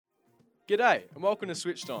G'day and welcome to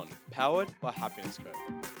Switched On, powered by Happiness Coach.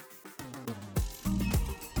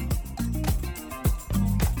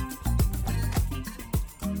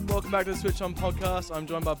 Welcome back to the Switched On podcast. I'm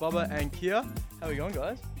joined by Bubba and Kia. How are you going,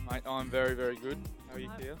 guys? Mate, I'm very, very good. How are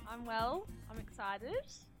you, Kia? I'm well. I'm excited.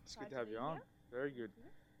 It's good to have you on. Very good.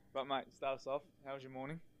 But, mate, start us off. How was your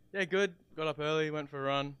morning? Yeah, good. Got up early, went for a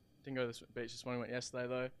run. Didn't go to the beach this morning, went yesterday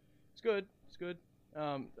though. It's good.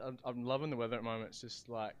 I'm loving the weather at the moment. It's just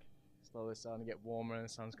like slowly starting to get warmer and the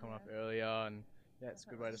sun's coming up earlier, and yeah, it's a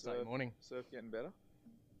good way to start your morning. Surf getting better?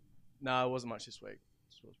 No, it wasn't much this week.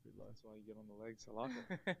 It was pretty low. That's why you get on the legs. I like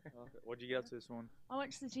it. What did you get up to this morning? I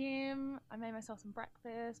went to the gym. I made myself some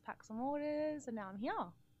breakfast, packed some orders, and now I'm here.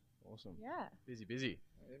 Awesome. Yeah. Busy.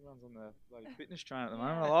 Everyone's on the bloody fitness train at the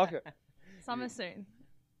moment. I like it. Summer soon.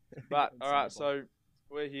 But, all right, so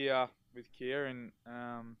we're here with Kia, and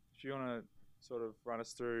if you want to sort of run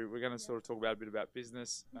us through, we're going to sort of talk about a bit about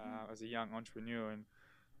business as a young entrepreneur, and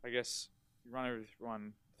I guess you run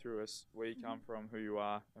everyone through us where you come from, who you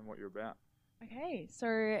are, and what you're about. Okay, so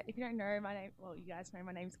if you don't know my name, well, you guys know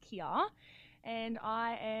my name's Kia, and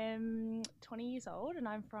I am 20 years old, and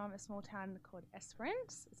I'm from a small town called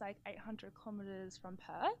Esperance. It's like 800 kilometres from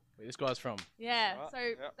Perth. Where this guy's from? Yeah, Right, so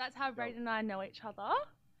yep. that's how Brayden and I know each other.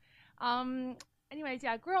 Anyways,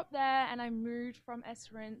 yeah, I grew up there, and I moved from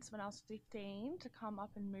Esperance when I was 15 to come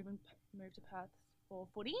up and move to Perth for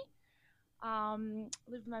footy. Lived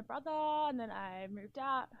with my brother, and then I moved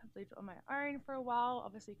out. I've lived on my own for a while.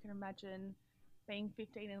 Obviously, you can imagine being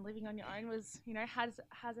 15 and living on your own was,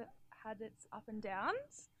 had its up and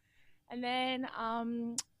downs. And then,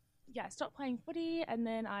 I stopped playing footy, and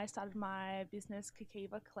then I started my business,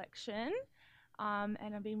 Kikiva Collection, and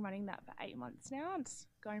I've been running that for 8 months now. It's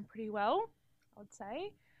going pretty well, I would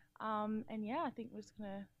say. I think we're just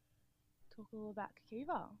gonna talk a little about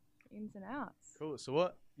Kikiva, ins and outs. Cool. So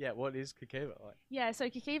what is Kikiva like? Yeah, so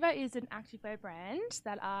Kikiva is an activewear brand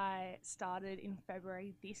that I started in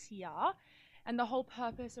February this year. And the whole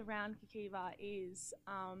purpose around Kikiva is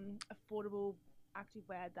affordable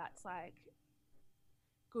activewear that's like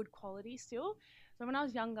good quality still. So when I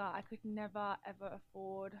was younger, I could never ever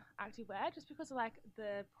afford activewear just because of like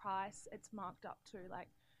the price it's marked up to. Like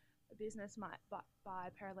a business might buy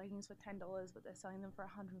a pair of leggings for $10, but they're selling them for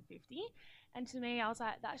 $150. And to me, I was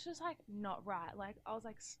like, that's just like not right. Like I was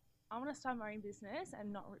like, I want to start my own business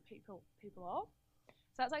and not rip people off.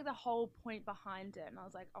 So that's like the whole point behind it. And I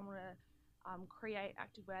was like, I want to create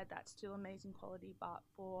activewear that's still amazing quality, but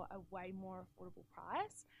for a way more affordable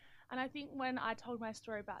price. And I think when I told my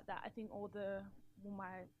story about that, I think all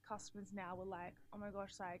my customers now were like, oh my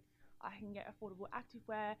gosh, like I can get affordable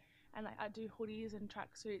activewear, and like I do hoodies and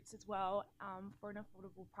tracksuits as well for an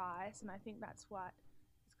affordable price. And I think that's what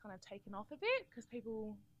is kind of taken off a bit because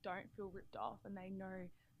people don't feel ripped off and they know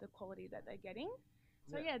the quality that they're getting.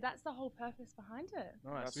 So yeah, that's the whole purpose behind it.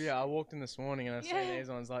 Nice. So, I walked in this morning and I seen these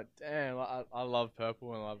ones like, damn, I love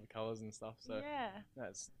purple and I love the colours and stuff. So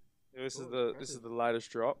This is the latest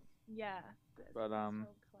drop. Yeah. But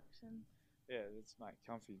collection. Yeah, it's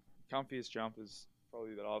comfiest jumpers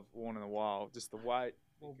probably that I've worn in a while. Just the weight.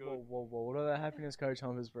 Whoa. What are the Happiness Coach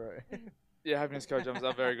jumpers, bro? Yeah, Happiness Coach jumpers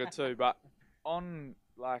are very good too. But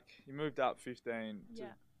you moved up 15 to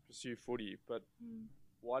pursue footy, but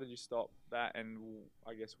why did you stop that? And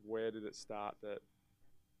I guess where did it start that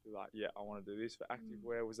you're like, yeah, I want to do this for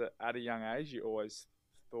activewear? Was it at a young age you always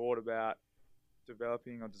thought about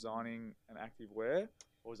developing or designing an activewear,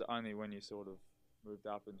 or was it only when you sort of moved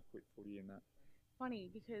up and quit footy and that?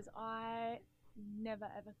 Funny, because I never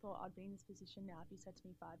ever thought I'd be in this position now. If you said to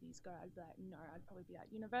me 5 years ago, I'd be like, no, I'd probably be at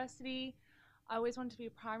university. I always wanted to be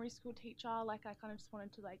a primary school teacher. Like I kind of just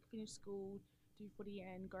wanted to like finish school, do footy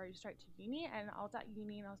and go straight to uni. And I was at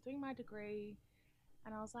uni and I was doing my degree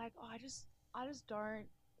and I was like, oh, I just don't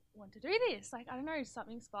want to do this. Like, I don't know,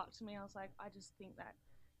 something sparked to me. I was like, I just think that,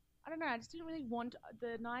 I don't know, I just didn't really want,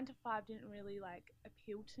 the 9 to 5 didn't really like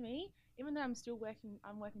appeal to me, even though I'm working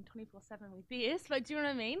 24/7 with this, but do you know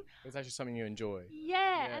what I mean? It's actually something you enjoy.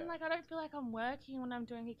 Yeah, and like I don't feel like I'm working when I'm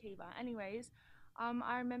doing Kikiva. Anyways,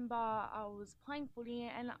 I remember I was playing footy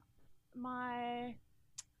and I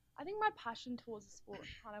think my passion towards the sport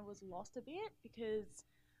kind of was lost a bit because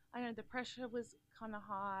I know the pressure was kind of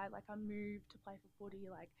high. Like I moved to play for footy,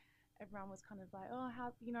 like everyone was kind of like, oh,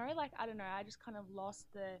 how, like, I don't know. I just kind of lost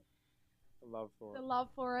the love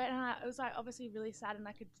for it. And it was like obviously really sad and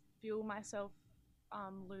I could feel myself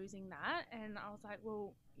losing that. And I was like,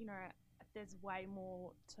 well, there's way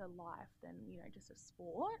more to life than, just a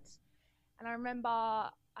sport. And I remember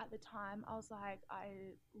at the time I was like,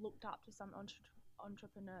 I looked up to some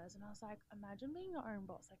entrepreneurs and I was like, imagine being your own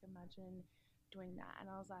boss, like imagine doing that. And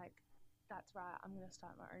I was like, that's right, I'm going to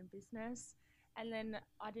start my own business. And then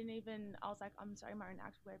I was like, I'm starting my own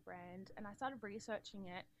activewear brand. And I started researching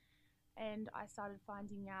it, and I started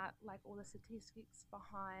finding out like all the statistics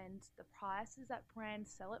behind the prices that brands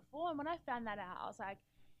sell it for. And when I found that out, I was like,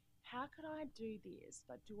 how could I do this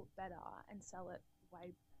but do it better and sell it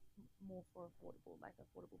way more for affordable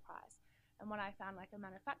price? And when I found like a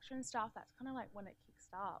manufacturing stuff, that's kind of like when it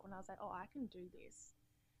kickstart, when I was like, oh, I can do this.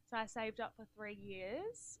 So I saved up for 3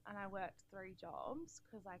 years and I worked 3 jobs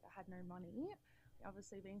because like I had no money,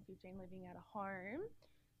 obviously being 15, living at a home.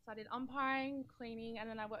 So I did umpiring, cleaning, and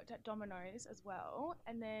then I worked at Domino's as well.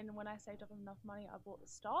 And then when I saved up enough money, I bought the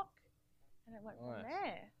stock, and it went from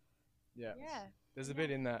there. Yeah. Yeah. There's a bit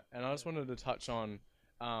in that, and I just wanted to touch on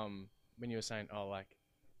when you were saying, oh, like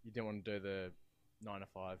you didn't want to do the 9 to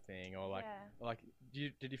 5 thing, or like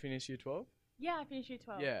did you finish year 12? Yeah, I finished year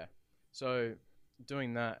 12. Yeah. So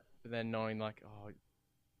doing that, but then knowing like, oh,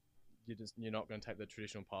 you're not going to take the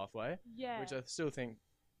traditional pathway. Yeah. Which I still think,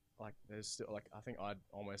 like, there's still like, I think I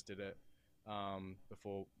almost did it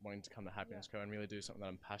before wanting to come to Happiness Co and really do something that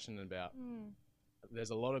I'm passionate about.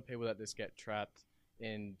 There's a lot of people that just get trapped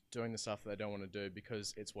in doing the stuff they don't want to do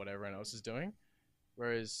because it's what everyone else is doing.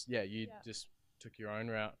 Whereas, you just took your own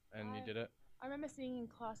route and you did it. I remember sitting in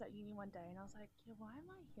class at uni one day and I was like, why am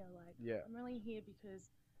I here? Like, I'm really here because,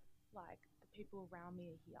 like, the people around me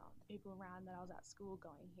are here. The people around that I was at school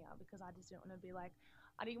going here, because I just didn't want to be like,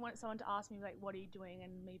 I didn't want someone to ask me, like, what are you doing?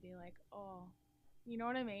 And me being like, oh, you know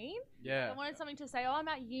what I mean? Yeah. I wanted something to say, oh, I'm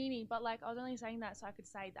at uni, but, like, I was only saying that so I could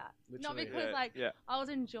say that. Literally, not because, I was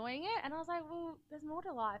enjoying it. And I was like, well, there's more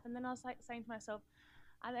to life. And then I was, like, saying to myself,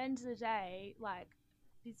 at the end of the day, like,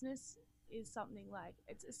 business is something, like,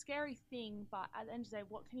 it's a scary thing, but at the end of the day,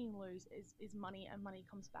 what can you lose is money, and money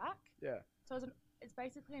comes back. Yeah. So it's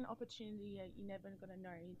basically an opportunity that you're never going to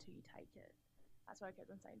know until you take it. That's what I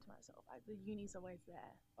kept on saying to myself. Like, the uni's always there.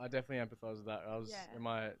 I definitely empathise with that. I was in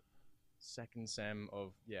my second sem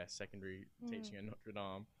of secondary teaching at Notre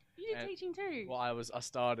Dame. You did teaching too? Well, I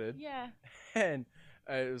started. Yeah. And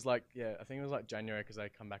it was like, I think it was like January because they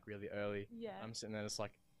come back really early. Yeah. I'm sitting there just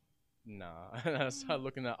like, nah. And I started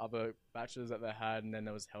looking at other bachelors that they had, and then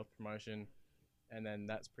there was health promotion, and then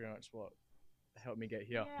that's pretty much what helped me get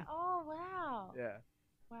here. Yeah. Oh, wow. Yeah.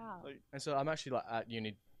 Wow. And so I'm actually like at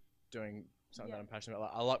uni doing something that I'm passionate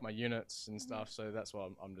about. Like, I like my units and stuff, so that's why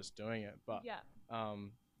I'm just doing it. But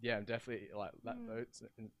I'm definitely like that. Those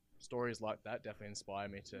stories like that definitely inspire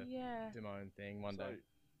me to do my own thing one day.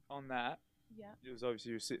 On that, it was obviously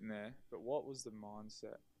you were sitting there, but what was the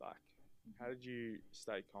mindset like? How did you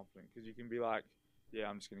stay confident? Because you can be like,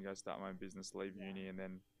 I'm just going to go start my own business, leave uni, and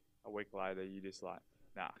then a week later you just like,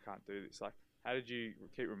 nah, I can't do this. Like, how did you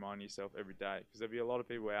keep reminding yourself every day? Because there'll be a lot of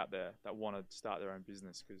people out there that want to start their own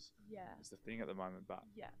business because it's the thing at the moment. But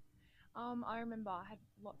I remember I had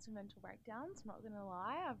lots of mental breakdowns. I'm not going to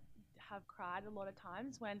lie. I have cried a lot of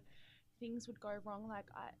times when things would go wrong. Like,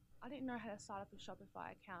 I didn't know how to start up a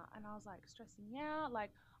Shopify account, and I was like stressing out.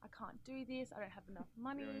 Like, I can't do this. I don't have enough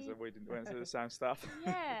money. We went through the same stuff.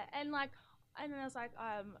 And then I was like,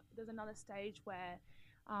 there's another stage where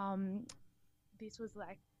this was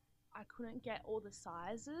like, I couldn't get all the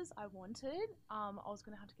sizes I wanted. I was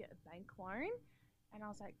going to have to get a bank loan. And I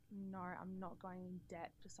was like, no, I'm not going in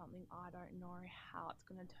debt for something I don't know how it's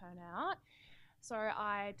going to turn out. So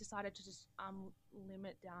I decided to just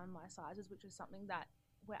limit down my sizes, which is something that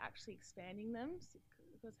we're actually expanding them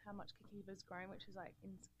because how much Kikiva's grown, which is like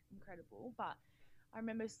incredible. But I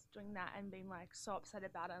remember doing that and being like so upset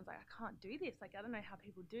about it. I was like, I can't do this. Like, I don't know how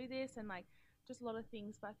people do this, and like just a lot of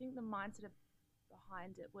things. But I think the mindset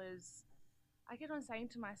behind it was, I kept on saying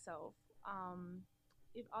to myself,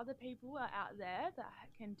 if other people are out there that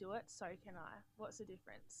can do it, so can I. What's the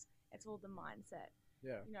difference? It's all the mindset.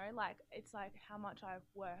 Yeah. You know, like, it's like how much I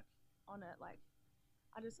work on it. Like,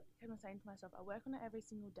 I just kept on saying to myself, I work on it every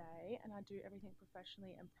single day and I do everything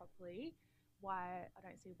professionally and properly. I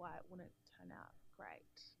don't see why it wouldn't turn out great.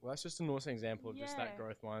 Well, that's just an awesome example of just that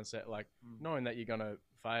growth mindset. Like, knowing that you're going to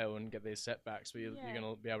fail and get these setbacks, but you're going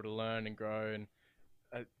to be able to learn and grow. And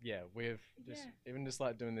we've just, even just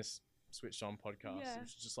like doing this switched on podcast,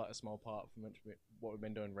 which is just like a small part from what we've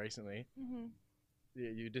been doing recently.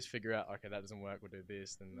 You just figure out, okay, that doesn't work, we'll do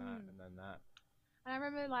this, then that, and then that. And I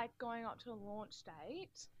remember like going up to a launch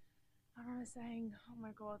date, I remember saying, oh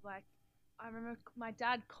my God, like, I remember my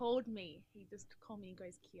dad called me. He just called me and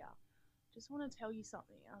goes, Kia, just want to tell you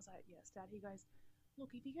something. And I was like, yes, Dad. He goes, look,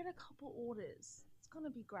 if you get a couple orders, it's going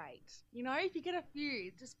to be great. You know, if you get a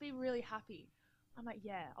few, just be really happy. I'm like,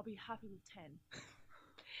 yeah, I'll be happy with 10.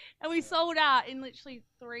 and we sold out in literally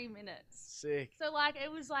 3 minutes. Sick. So like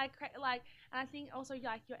it was like and I think also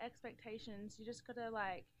like your expectations, you just gotta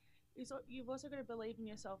like, you've also got to believe in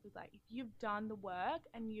yourself. With like, if you've done the work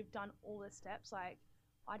and you've done all the steps, like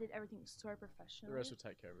I did everything so professionally. The rest will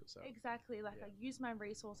take care of itself. Exactly. Like I used my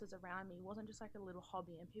resources around me. It wasn't just like a little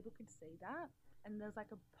hobby, and people could see that. And there's like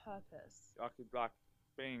a purpose. I could, like,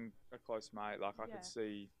 being a close mate, like I could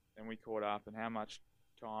see, and we caught up, and how much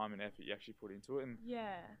time and effort you actually put into it. And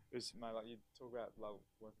it was, mate, like you talk about like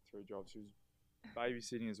working 3 jobs. She was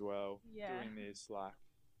babysitting as well, doing this, like,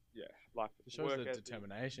 like it shows the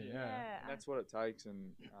determination. And that's what it takes,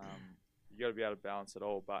 and you got to be able to balance it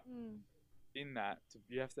all. But in that,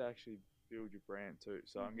 you have to actually build your brand too.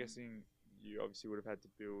 So I'm guessing you obviously would have had to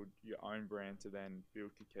build your own brand to then build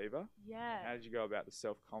Kikiva. Yeah. How did you go about the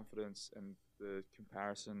self-confidence and the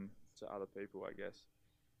comparison to other people, I guess,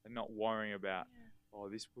 and not worrying about,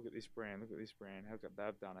 look at this brand, how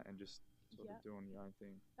they've done it, and just sort of doing your own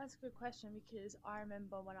thing? That's a good question, because I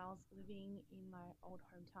remember when I was living in my old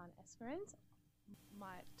hometown, Esperance,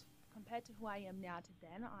 compared to who I am now to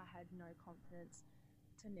then, I had no confidence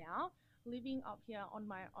to now. Living up here on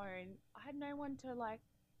my own, I had no one to like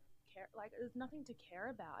care, like there's nothing to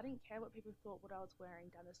care about. I didn't care what people thought what I was wearing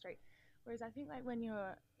down the street. Whereas I think like when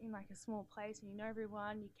you're in like a small place and you know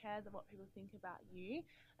everyone, you care what people think about you.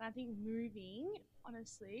 And I think moving,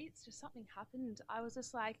 honestly, it's just something happened. I was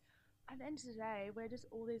just like, at the end of the day, we're just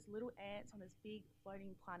all these little ants on this big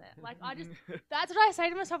floating planet. Like that's what I say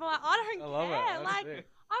to myself. I'm like, I don't care. Like sick.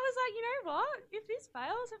 I was like, you know what? If this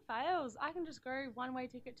fails, it fails. I can just go one-way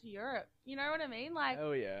ticket to Europe. You know what I mean? Like,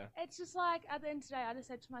 oh yeah. It's just like at the end of the day, I just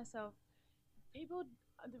said to myself,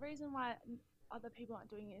 the reason why other people aren't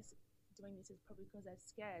doing this is probably because they're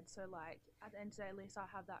scared. So like at the end of the day, at least I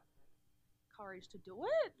have that courage to do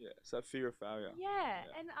it. Yeah, it's that fear of failure. Yeah,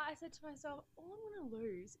 and I said to myself, all I'm going to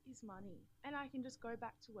lose is money, and I can just go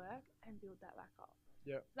back to work and build that back up.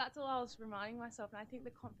 Yeah. That's all I was reminding myself, and I think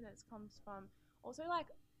the confidence comes from also like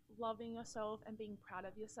loving yourself and being proud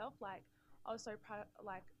of yourself. Like I was so proud,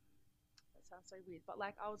 like that sounds so weird, but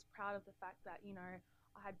like I was proud of the fact that, you know,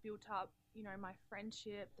 I had built up, you know, my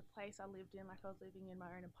friendship, the place I lived in. Like I was living in my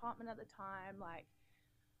own apartment at the time. Like,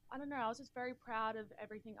 I don't know, I was just very proud of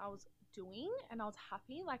everything I was doing, and I was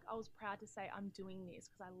happy. Like I was proud to say I'm doing this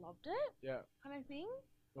because I loved it. Yeah. Kind of thing.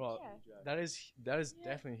 Well, that is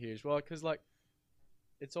definitely huge. Well, because like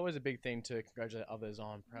it's always a big thing to congratulate others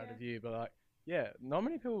on, proud of you, but like not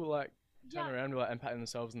many people like turn around and like patting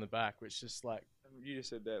themselves in the back, which just like you just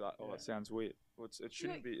said that, like, it sounds weird. Well, it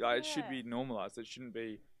shouldn't be like it should be normalized. It shouldn't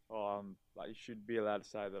be like you should be allowed to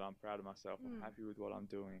say that I'm proud of myself. I'm happy with what I'm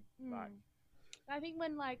doing. Like I think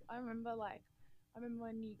when I remember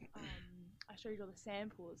when you I showed you all the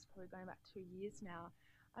samples, probably going back 2 years now.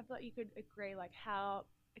 I feel like you could agree like how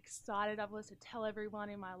excited I was to tell everyone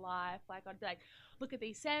in my life. Like I'd be like, look at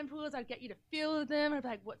these samples, I'd get you to feel them. I'd be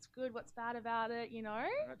like, what's good, what's bad about it, you know?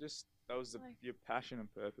 That was your passion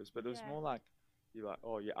and purpose, but it was more like you're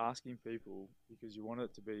asking people because you want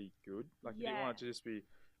it to be good. Like you didn't want it to just be,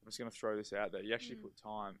 I'm just going to throw this out there. You actually put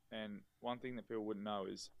time, and one thing that people wouldn't know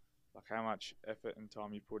is like how much effort and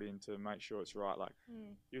time you put in to make sure it's right. Like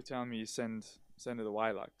you're telling me you send it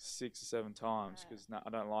away like 6 or 7 times because I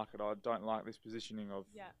don't like it. I don't like this positioning of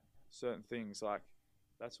certain things. Like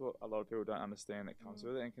that's what a lot of people don't understand that comes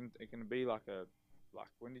with it. And it can be like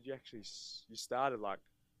when did you actually you started like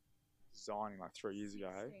designing like 3 years ago?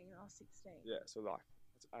 I was 16. Yeah, so like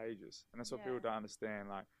it's ages, and that's what people don't understand.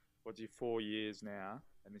 Like what's your 4 years now,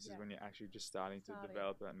 and this is when you're actually just starting to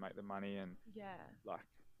develop it and make the money and like.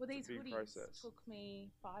 Well, these hoodies took me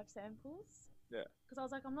 5 samples. Yeah. Because I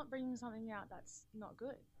was like, I'm not bringing something out that's not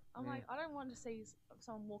good. I'm like, I don't want to see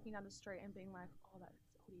someone walking down the street and being like, oh, that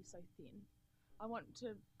hoodie's so thin. I want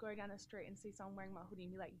to go down the street and see someone wearing my hoodie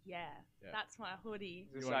and be like, that's my hoodie.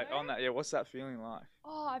 Just like on that, what's that feeling like?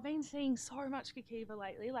 Oh, I've been seeing so much Kikiva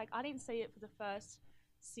lately. Like, I didn't see it for the first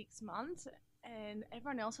 6 months, and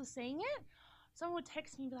everyone else was seeing it. Someone would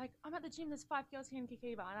text me and be like, I'm at the gym, there's 5 girls here in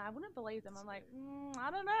Kikiva, and I wouldn't believe them. I'm like, I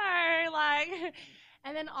don't know, like,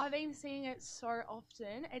 and then I've been seeing it so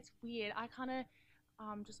often. It's weird. I kind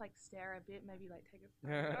of just like stare a bit, maybe like take a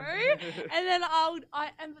photo, and then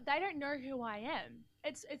and they don't know who I am.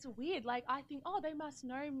 It's weird. Like I think, oh, they must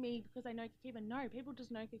know me because they know Kikiva. No, people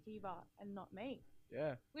just know Kikiva and not me.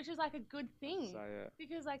 Yeah. Which is like a good thing. So,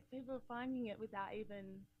 because like people are finding it without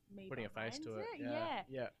even me putting a face to it.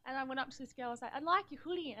 Yeah. And I went up to this girl, I was like, I like your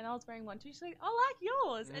hoodie, and I was wearing one too. She's like, I like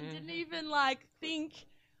yours, and didn't even like think,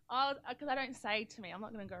 because I don't say to me, I'm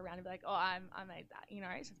not gonna go around and be like, oh, I made that, you know.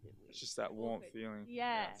 It's just a bit weird. It's just that warm feeling.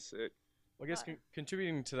 Yeah. That's it. Well, I guess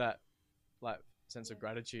contributing to that, like sense of Yeah.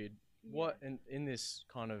 gratitude. Yeah. What in this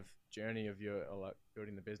kind of journey of your like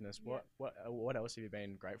building the business, Yeah. what else have you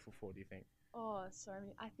been grateful for, do you think? Oh, so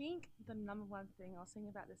many. I think the number one thing I was thinking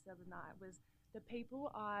about this the other night was the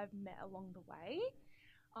people I've met along the way,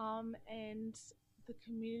 and the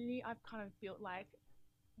community I've kind of built. Like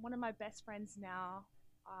one of my best friends now,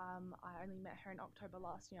 I only met her in October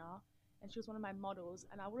last year, and she was one of my models,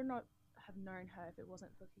 and I would not have known her if it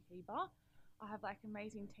wasn't for Kikiba. I have like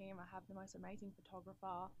amazing team. I have the most amazing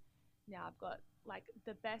photographer. Now I've got like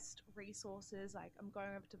the best resources. Like I'm going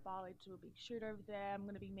over to Bali to do a big shoot over there. I'm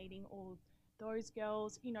going to be meeting all those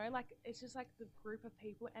girls, like it's just like the group of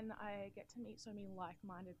people, and I get to meet so many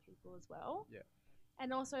like-minded people as well. Yeah.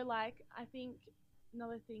 And also like I think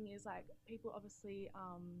another thing is like people obviously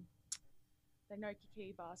they know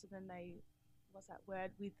Kikiva, so then what's that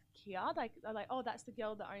word with Kia, like they're like, oh, that's the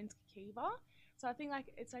girl that owns Kikiva. So I think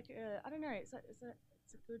like it's like I don't know, it's a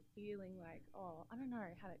good feeling, like, oh, I don't know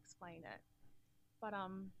how to explain it, but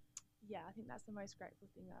yeah, I think that's the most grateful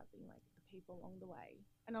thing that I've been, like the people along the way,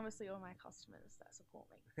 and obviously all my customers that support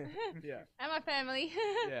me. Yeah. And my family.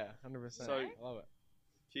 Yeah, 100%. So- I love it.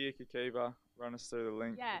 Kia Kikiva, run us through the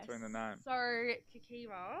link Yes. between the name. So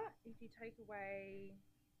Kikiva, if you take away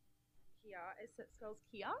Kia, it spells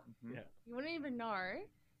Kia. Mhm. Yeah. You wouldn't even know.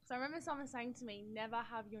 So I remember someone saying to me, never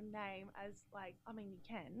have your name as like, I mean you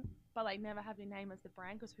can, but like never have your name as the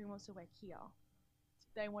brand, because who wants to wear Kia?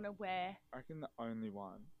 They want to wear. I reckon the only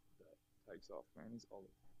one that takes off, man, is Oliver.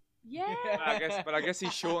 Yeah. But I guess he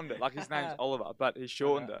shortened it. Like his name's Oliver, but he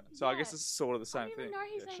shortened it. So I guess Yeah. it's sort of the I same don't thing. even know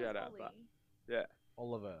his Yeah, name shout is out, Ollie. but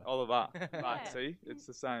Oliver. Oliver. Yeah. But see, it's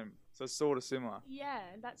the same. So it's sort of similar. Yeah,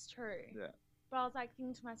 that's true. Yeah. But I was like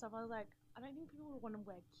thinking to myself, I was like, I don't think people would want to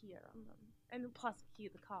wear Kia on them. And plus Kia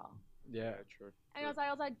the car. Yeah. True. And I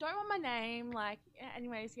was like, don't want my name. Like,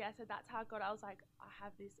 anyways, yeah, so that's how I got it. I was like, I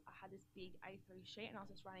had this big A3 sheet, and I was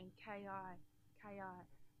just writing KI,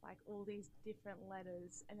 like all these different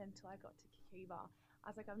letters. And then until I got to Kikiva, I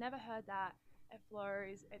was like, I've never heard that. It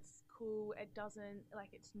flows, it's cool, it doesn't, like,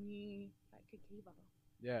 it's new, like Kikiva.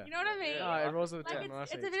 Yeah. You know what I mean? No, it was a Like,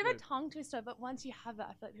 it's a bit of a tongue twister, but once you have it,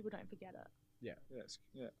 I feel like people don't forget it. Yes.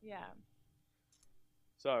 Yeah. Yeah.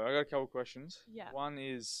 So I got a couple questions. Yeah. One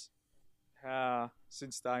is how,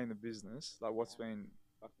 since starting the business, like what's been,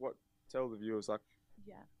 like what, tell the viewers, like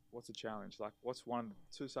Yeah. what's a challenge? Like what's one,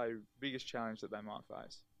 to say, biggest challenge that they might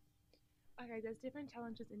face? Okay, there's different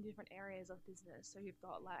challenges in different areas of business. So you've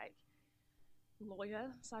got like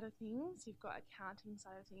lawyer side of things, you've got accounting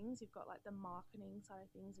side of things, you've got like the marketing side of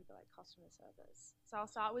things, you've got like customer service. So I'll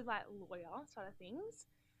start with like lawyer side of things.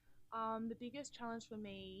 The biggest challenge for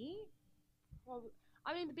me,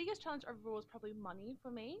 the biggest challenge overall is probably money for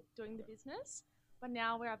me doing the business. But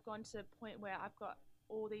now where I've gone to a point where I've got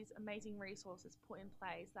all these amazing resources put in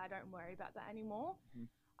place that I don't worry about that anymore. Mhm.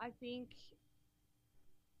 I think,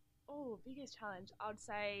 biggest challenge, I would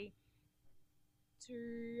say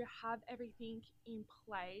to have everything in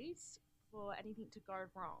place for anything to go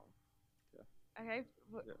wrong. Yeah. Okay,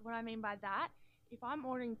 Yeah. what I mean by that, if I'm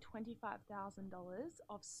ordering $25,000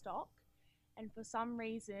 of stock and for some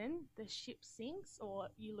reason the ship sinks or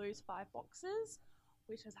you lose 5 boxes,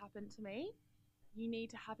 which has happened to me, you need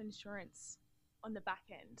to have insurance on the back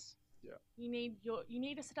end. Yeah. You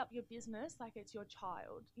need to set up your business like it's your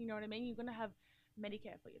child. You know what I mean? You're gonna have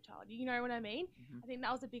Medicare for your child. You know what I mean? Mhm. I think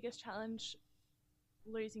that was the biggest challenge,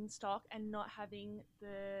 losing stock and not having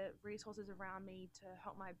the resources around me to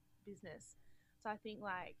help my business. So I think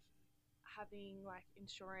like having like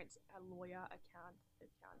insurance, a lawyer,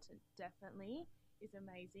 accountant definitely is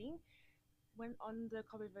amazing. When on the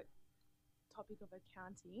topic of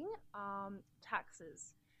accounting,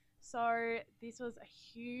 taxes. So this was a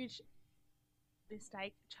huge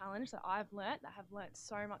mistake challenge that I've learnt, that I have learnt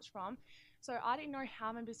so much from. So I didn't know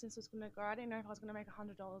how my business was going to go. I didn't know if I was going to make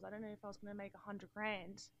 $100. I don't know if I was going to make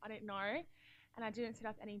 $100,000. I didn't know. And I didn't set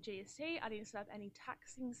up any GST. I didn't set up any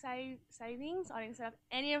taxing savings. I didn't set up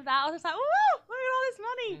any of that. I was just like, woo, look at all this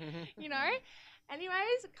money, you know?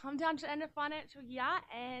 Anyways, come down to the end of financial year,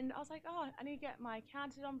 and I was like, oh, I need to get my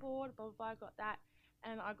accountant on board, blah, blah, blah. I got that.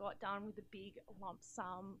 And I got done with a big lump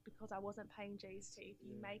sum because I wasn't paying GST. If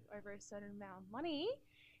you make over a certain amount of money,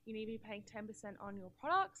 you need to be paying 10% on your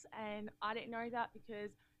products. And I didn't know that because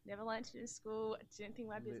never learned it in school. I didn't think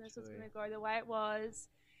my business was going to go the way it was.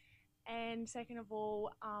 And second of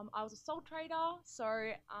all, I was a sole trader.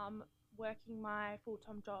 So working my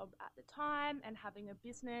full-time job at the time and having a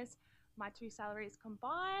business, my 2 salaries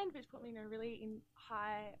combined, which put me in a really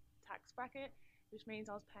high tax bracket, which means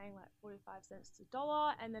I was paying like 45 cents to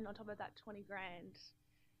 $1, and then on top of that, 20 grand.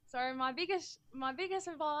 So my biggest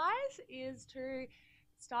advice is to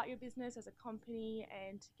start your business as a company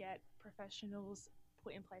and to get professionals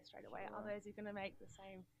put in place straight away. Sure. Otherwise, you're gonna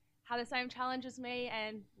have the same challenge as me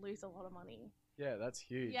and lose a lot of money. Yeah, that's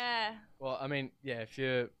huge. Yeah. Well, I mean, yeah, if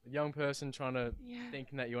you're a young person trying to Yeah.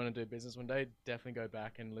 thinking that you want to do business one day, definitely go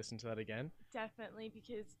back and listen to that again. Definitely,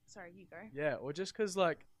 because sorry, you go. Yeah, or just because,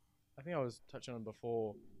 like, I think I was touching on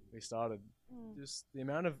before we started, just the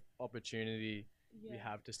amount of opportunity we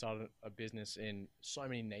have to start a business in so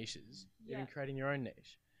many niches, even creating your own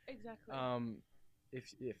niche. Exactly.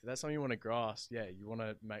 If that's something you want to grasp, yeah, you want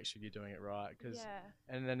to make sure you're doing it right.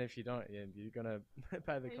 And then if you don't, yeah, you're gonna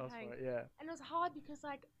pay the cost for it. Yeah. And it was hard because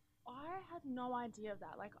like I had no idea of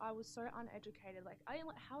that. Like I was so uneducated. Like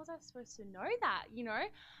how was I supposed to know that? You know,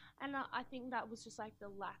 and I think that was just like the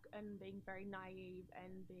lack and being very naive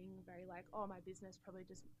and being very like, oh, my business probably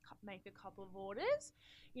just make a couple of orders.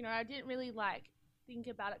 You know, I didn't really like think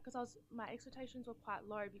about it because my expectations were quite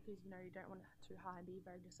low because you know you don't want it too high and be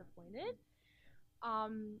very disappointed.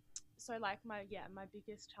 So like my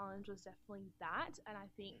biggest challenge was definitely that, and I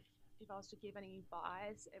think if I was to give any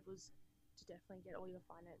advice, it was to definitely get all your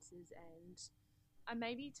finances and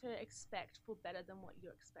maybe to expect for better than what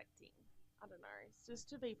you're expecting. I don't know, it's just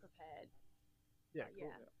to be prepared. Yeah,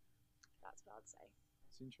 cool. Yeah, that's what I'd say.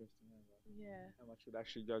 It's interesting. Yeah. How much it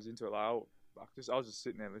actually goes into it. Like, I was just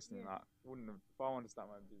sitting there listening. Like, if I wanted to start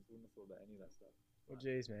my own business, wouldn't have thought about any of that stuff. Well,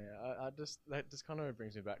 geez, man, that just kind of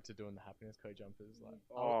brings me back to doing the happiness code jumpers. Like,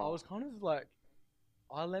 I was kind of like,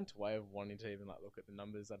 I leant away of wanting to even like look at the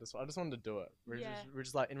numbers. I just wanted to do it. We're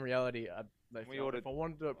just like in reality, if I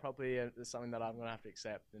want to do it properly, and it's something that I'm gonna have to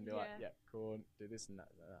accept and be like, yeah, cool, do this and that.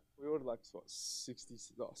 We ordered like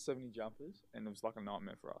 70 jumpers, and it was like a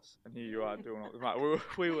nightmare for us. And here you are doing all. Like,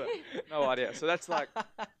 we were no idea. So that's like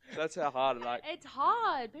that's how hard it like. It's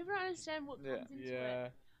hard. People don't understand what comes into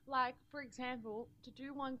it. Like, for example, to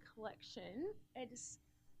do one collection,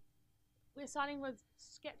 we're starting with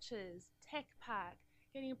sketches, tech pack,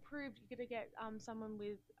 getting approved. You're going to get someone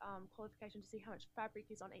with qualification to see how much fabric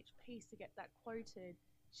is on each piece to get that quoted,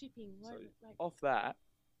 shipping. So off that,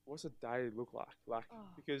 what's a day look like?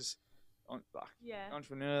 Because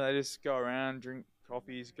entrepreneur, they just go around, drink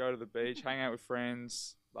coffees, go to the beach, hang out with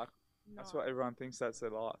friends, like. No. That's what everyone thinks that's their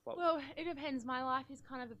life. Like, well, it depends. My life is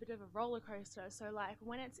kind of a bit of a roller coaster. So, like,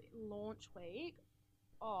 when it's launch week,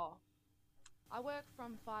 I work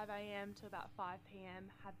from 5 a.m. to about 5 p.m.,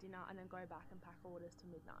 have dinner, and then go back and pack orders to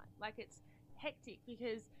midnight. Like, it's hectic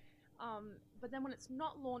because, but then when it's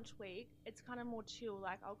not launch week, it's kind of more chill.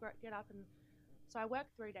 Like, I'll get up and, so I work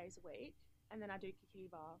 3 days a week, and then I do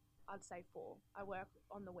Kikiva, I'd say 4. I work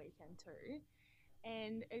on the weekend too.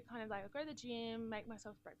 And it kind of like, I'll go to the gym, make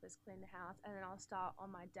myself breakfast, clean the house, and then I'll start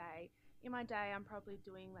on my day. In my day, I'm probably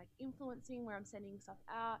doing like influencing where I'm sending stuff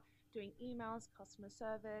out, doing emails, customer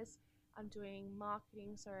service. I'm doing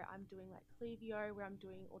marketing, so I'm doing like Clevio where I'm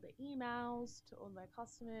doing all the emails to all my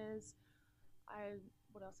customers.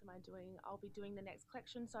 What else am I doing? I'll be doing the next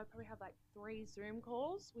collection, so I probably have like 3 Zoom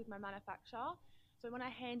calls with my manufacturer. So when I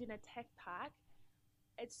hand in a tech pack,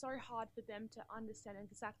 it's so hard for them to understand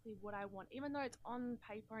exactly what I want, even though it's on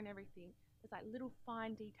paper and everything. There's like little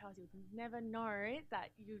fine details you would never know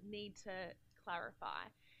that you need to clarify.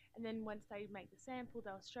 And then once they make the sample,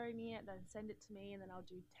 they'll show me it, then send it to me, and then I'll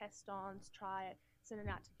do test-ons, try it, send it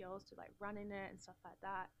out to girls to like run in it and stuff like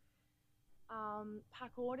that.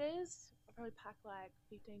 Pack orders, I probably pack like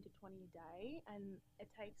 15 to 20 a day, and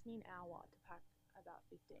it takes me an hour to pack about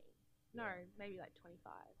 15. No, maybe like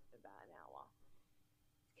 25, about an hour.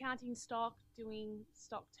 Counting stock, doing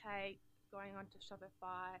stock take, going on to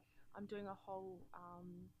Shopify. I'm doing a whole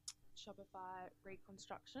Shopify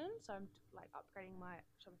reconstruction. So I'm like upgrading my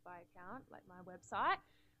Shopify account, like my website.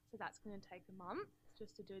 So that's going to take a month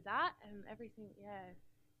just to do that and everything. Yeah.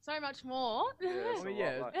 So much more.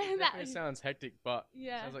 Yeah, it definitely sounds hectic, but it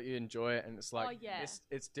sounds like you enjoy it, and it's like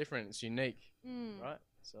it's different, it's unique, right?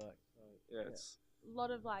 So like, it's a lot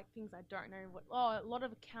of like things I don't know a lot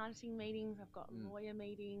of accounting meetings. I've got lawyer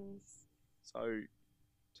meetings. So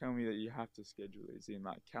tell me that you have to schedule these in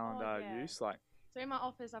like calendar use, like. So in my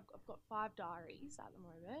office, I've got 5 diaries at the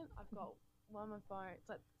moment. I've got one on my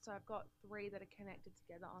phone. So I've got 3 that are connected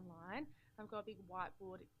together online. I've got a big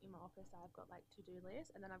whiteboard in my office. I've got like to-do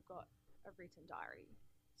lists, and then I've got a written diary.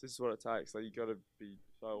 So this is what it takes. Like you got to be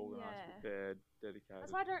so organised, prepared, dedicated.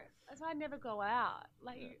 That's why I never go out.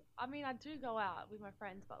 Like I mean, I do go out with my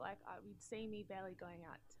friends, but like you'd see me barely going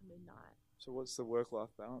out to midnight. So what's the work-life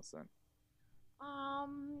balance then?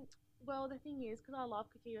 Well, the thing is, because I love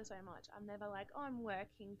Kikiva so much, I'm never like, oh, I'm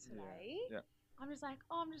working today. Yeah. I'm just like,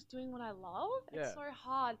 oh, I'm just doing what I love. It's so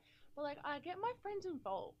hard. But, like, I get my friends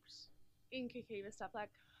involved in Kikiva stuff. Like,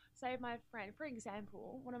 say my friend, for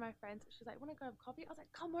example, one of my friends, she's like, want to go have coffee? I was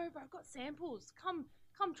like, come over, I've got samples. Come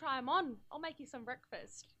try them on. I'll make you some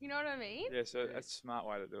breakfast. You know what I mean? Yeah, so that's a smart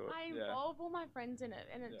way to do it. I involve all my friends in it,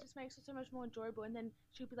 and it just makes it so much more enjoyable. And then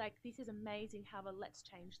she'll be like, this is amazing, however, let's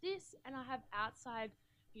change this. And I have outside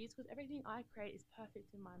views because everything I create is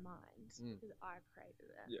perfect in my mind because I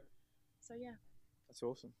created it. Yeah. So, yeah. That's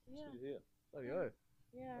awesome. Yeah. That's good to hear. There you go.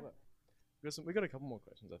 Yeah. We got a couple more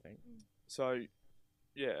questions, I think. So,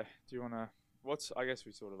 yeah, do you want to, I guess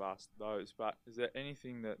we sort of asked those, but is there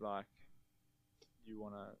anything that, like, you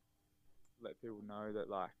want to let people know that,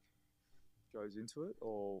 like, goes into it,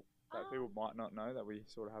 or that people might not know that we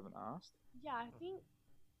sort of haven't asked? Yeah, I think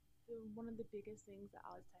one of the biggest things that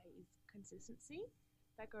I would say is consistency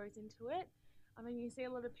that goes into it. I mean, you see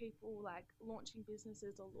a lot of people, like, launching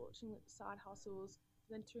businesses or launching side hustles,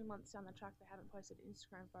 then 2 months down the track, they haven't posted an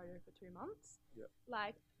Instagram photo for 2 months. Yeah.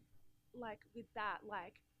 Like with that,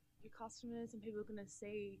 like, your customers and people are going to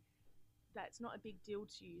see that it's not a big deal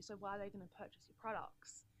to you, so why are they going to purchase your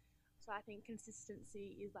products? So I think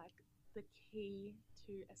consistency is, like, the key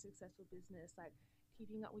to a successful business, like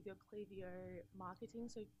keeping up with your Klaviyo marketing.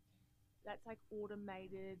 So that's like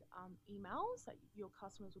automated emails that your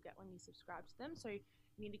customers will get when you subscribe to them. So you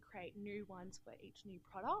need to create new ones for each new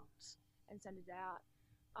product and send it out.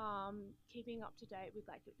 Keeping up to date with,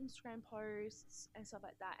 like, your Instagram posts and stuff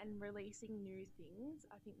like that, and releasing new things.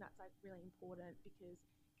 I think that's, like, really important because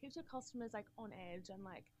it keeps your customers, like, on edge and,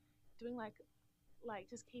 like, doing like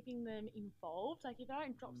just keeping them involved. Like, if I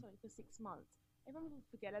don't drop something for 6 months, everyone will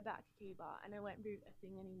forget about Kikiba and it won't be a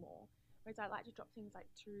thing anymore. Whereas I like to drop things like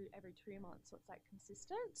every 2 months, so it's, like,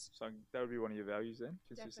 consistent. So that would be one of your values then,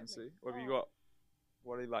 consistency. Definitely. What have you got?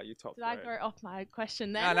 What are, like, your top Did three? I go off my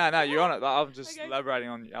question then? No, you're on it. Like, I'm just Okay. elaborating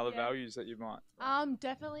on the other values that you might.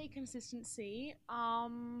 Definitely consistency.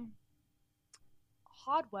 Hard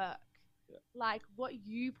work. Yeah. Like, what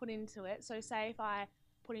you put into it. So say if I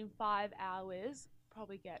put in 5 hours,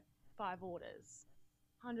 probably get 5 orders.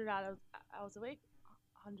 100 hours a week,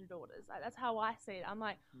 100 orders. Like, that's how I see it. I'm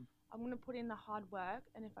like, I'm going to put in the hard work,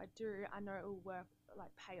 and if I do, I know it will work,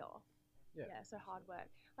 like, pay off. Yeah, so hard work.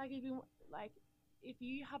 Like, if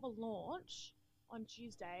you have a launch on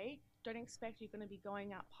Tuesday, don't expect you're going to be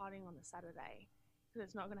going out partying on the Saturday, because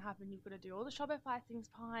it's not going to happen. You've got to do all the Shopify things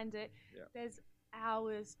behind it. Yeah. There's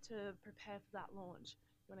hours to prepare for that launch.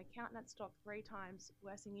 You want to count that stock 3 times.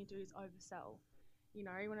 Worst thing you do is oversell. You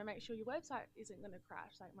know, you want to make sure your website isn't going to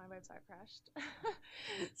crash, like my website crashed.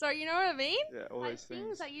 So, you know what I mean? Yeah, all like those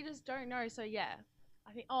things that you just don't know. So, yeah,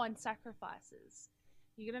 I think, and sacrifices.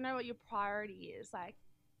 You got to know what your priority is. Like,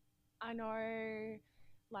 I know,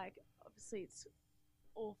 like, obviously it's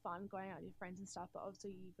all fun going out with your friends and stuff, but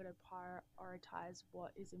obviously you've got to prioritize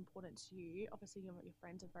what is important to you. Obviously, your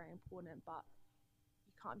friends are very important, but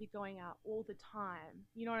you can't be going out all the time.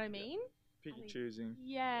 You know what I mean? Pick and choosing.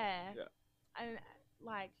 Yeah. And,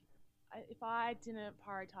 like, if I didn't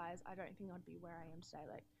prioritize, I don't think I'd be where I am today.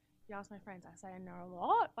 Like, if you ask my friends, I say no a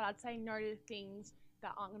lot, but I'd say no to things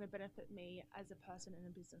that aren't going to benefit me as a person and a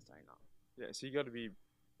business owner. Yeah, so you got to be,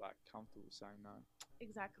 like, comfortable saying no.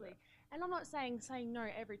 Exactly. Yeah. And I'm not saying no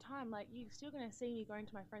every time. Like, you're still going to see me going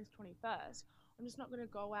to my friend's 21st. I'm just not going to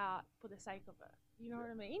go out for the sake of it. You know what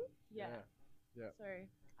I mean? Yeah. So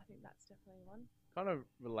I think that's definitely one. Kind of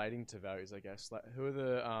relating to values, I guess. Like, who are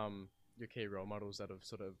the your key role models that have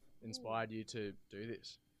sort of inspired you to do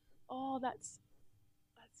this? Oh, that's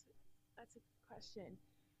a good question.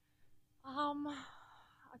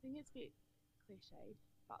 I think it's a bit cliched,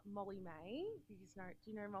 but Molly May. Do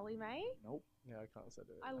you know Molly May? Nope. Yeah, I can't say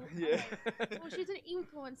that. Well, she's an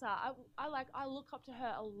influencer. I look up to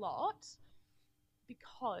her a lot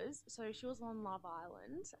because she was on Love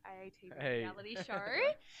Island, a TV reality show.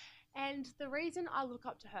 And the reason I look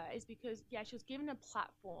up to her is because, she was given a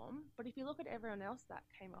platform, but if you look at everyone else that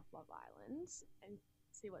came off Love Island and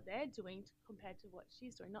see what they're doing compared to what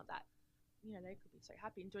she's doing, not that, they could be so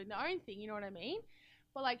happy and doing their own thing, you know what I mean?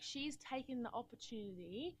 But, like, she's taken the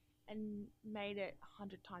opportunity and made it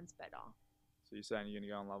 100 times better. So you're saying you're going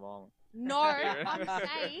to go on Love Island? No, I'm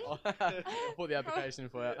saying... I'll put the application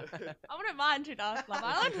for you. I wouldn't mind to ask Love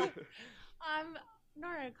Island. No,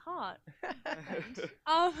 I can't.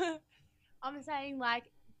 I'm saying, like,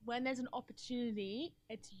 when there's an opportunity,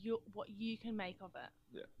 it's what you can make of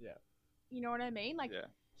it. Yeah. You know what I mean? Like,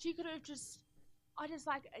 she could have just...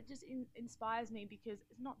 it just inspires me because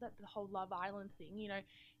it's not that the whole Love Island thing, you can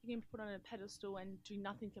be put on a pedestal and do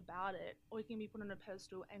nothing about it, or you can be put on a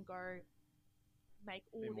pedestal and go make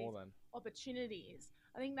all these opportunities.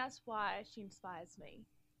 I think that's why she inspires me.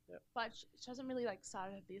 Yep. But she hasn't really, like,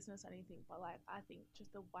 started her business or anything, but, like, I think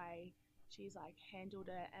just the way she's like handled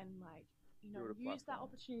it and like, you know, Build a use that platform.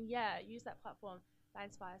 opportunity. Yeah, use that platform. That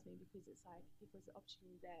inspires me because it's like if there's an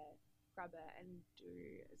opportunity there, grab it and do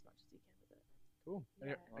as much as you can with it. Cool.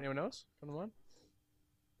 Yeah. Anyone else come to mind?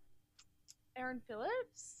 Erin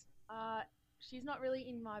Phillips. She's not really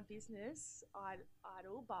in my business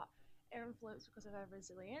idol, but Erin Phillips, because of her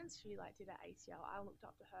resilience, she like did an ACL. I looked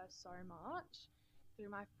up to her so much through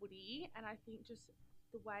my footy, and I think just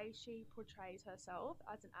the way she portrays herself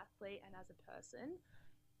as an athlete and as a person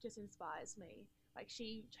just inspires me. Like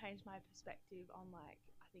she changed my perspective on like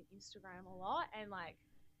I think Instagram a lot, and like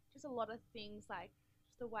just a lot of things, like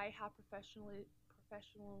just the way how professional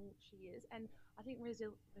she is. And I think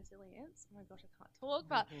resilience, oh my gosh, I can't talk,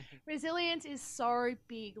 but resilience is so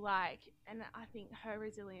big, like, and I think her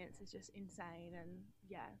resilience is just insane. And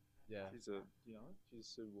yeah, She's a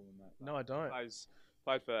superwoman, mate. No, I don't.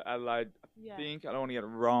 Played for Adelaide. I think, I don't want to get it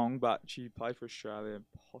wrong, but she played for Australia,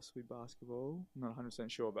 possibly basketball. I'm not 100%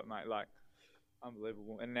 sure, but mate, like,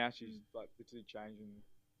 unbelievable. And now she's like literally changing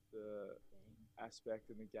the aspect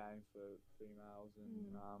in the game for females,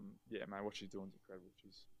 and yeah, mate, what she's doing is incredible.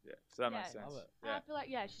 So that makes sense. Love it. And I feel like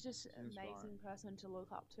she's just an inspiring. amazing person to look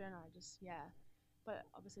up to, and I just but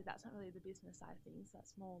obviously that's not really the business side of things.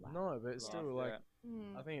 That's more like No, but it's still like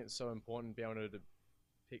mm, I think it's so important being able to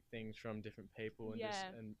pick things from different people and just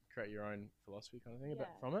and create your own philosophy kind of thing about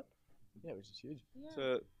from it. Yeah, which is huge. yeah.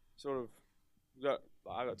 To sort of,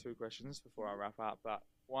 I got two questions before I wrap up. But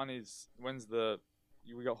one is,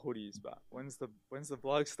 we got hoodies, but when's the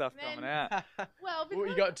bloke stuff coming out? Well, Well, you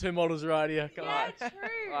because- got two models right here. Come yeah, on.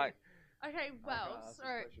 true. Like, Okay, well, I ask so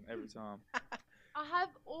this question every time. I have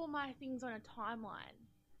all my things on a timeline.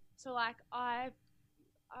 So like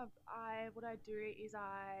what I do is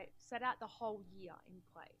I set out the whole year in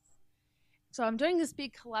place. So I'm doing this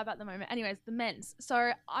big collab at the moment. Anyways, the men's.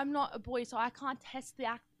 So I'm not a boy, so I can't test the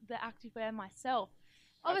activewear myself.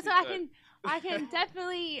 Obviously, I can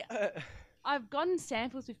definitely. I've gotten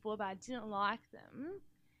samples before, but I didn't like them.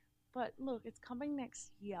 But look, it's coming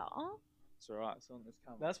next year. It's alright. It's coming.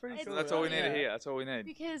 That's pretty It's cool. That's all we right? need to hear. That's all we need.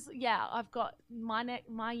 Because I've got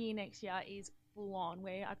my year next year is full on.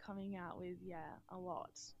 We are coming out with a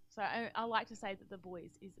lot. So I like to say that the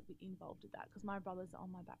boys is involved with that because my brothers are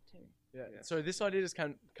on my back too. Yeah. Yeah. So this idea just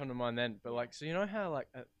come to mind then, but like, so you know how like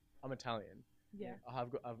I'm Italian. Yeah. I've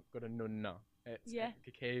got a nonna. It's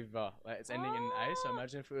Kikeva. Like it's ending in an A. So Oh.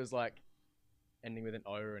 imagine if it was like ending with an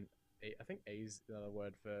O and E. I think E is another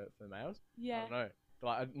word for males. I Yeah. don't know. But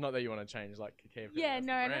like, not that you want to change like Kikeva. Yeah, that's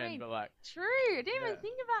the no, I brand, mean- but like True. I didn't even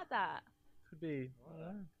think about that. could be. I don't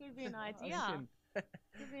know. Could be an I was idea. thinking-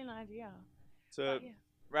 Could be an idea. To But,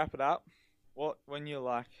 wrap it up, when you're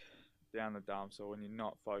like down the dumps or when you're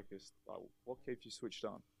not focused, like what keeps you switched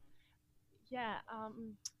on? Yeah.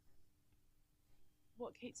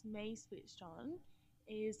 What keeps me switched on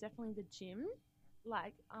is definitely the gym,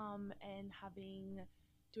 like and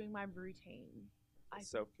doing my routine.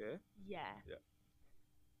 Self care. Yeah. Yeah.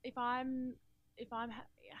 If I'm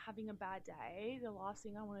having a bad day, the last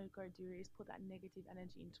thing I want to go do is put that negative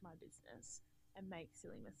energy into my business and make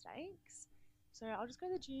silly mistakes. So I'll just go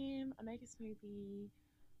to the gym, I make a smoothie,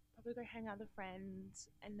 probably go hang out with friends,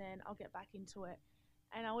 and then I'll get back into it.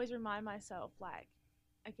 And I always remind myself, like,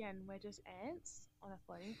 again, we're just ants on a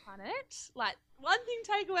floating planet. Like, one thing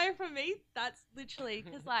take away from me, that's literally,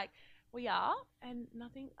 because, like, we are, and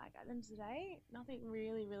nothing, like, at the end of the day, nothing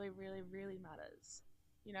really, really, really, really matters.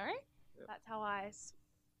 You know? Yep. That's how I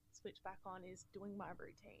switch back on, is doing my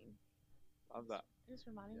routine. Love that. Just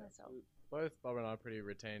reminding myself. Both Bob and I are pretty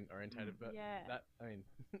routine orientated, but Yeah. that, I mean,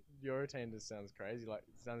 your routine just sounds crazy. Like,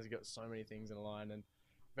 it sounds like you've got so many things in a line and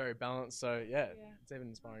very balanced. So, yeah, Yeah. it's even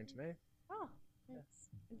inspiring to me. Oh, thanks.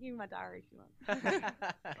 I'll give you my diary if you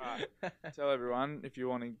want. Alright. Tell everyone if you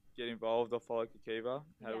want to get involved or follow Kikiva,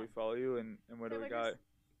 how do we follow you and where So do we we're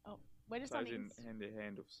go? We're just So on as in handy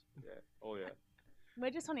handles. Yeah. Oh yeah. We're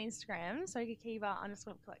just on Instagram, so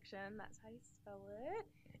Kikiva_collection. That's how you spell it.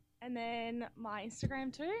 And then my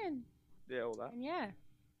Instagram too, and Yeah, all that.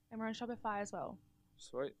 and we're on Shopify as well.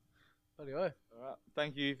 Sweet. Bloody oath. All right.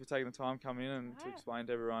 Thank you for taking the time to come in and to Alright. explain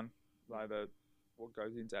to everyone like what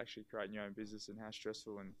goes into actually creating your own business and how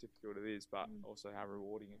stressful and difficult it is, but also how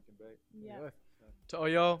rewarding it can be. Yeah. Bloody oath. To all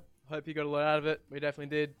y'all, hope you got a lot out of it. We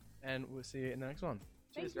definitely did. And we'll see you in the next one.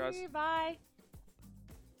 Cheers, Thank guys. you. Bye.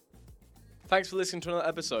 Thanks for listening to another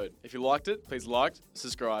episode. If you liked it, please like,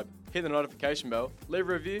 subscribe, hit the notification bell, leave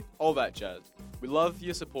a review, all that jazz. We love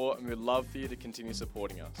your support and we'd love for you to continue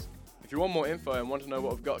supporting us. If you want more info and want to know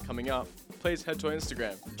what we've got coming up, please head to our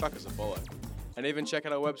Instagram, chuck us a follow. And even check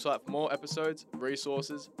out our website for more episodes,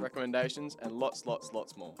 resources, recommendations, and lots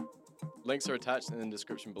more. Links are attached in the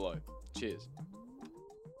description below. Cheers. Cheers.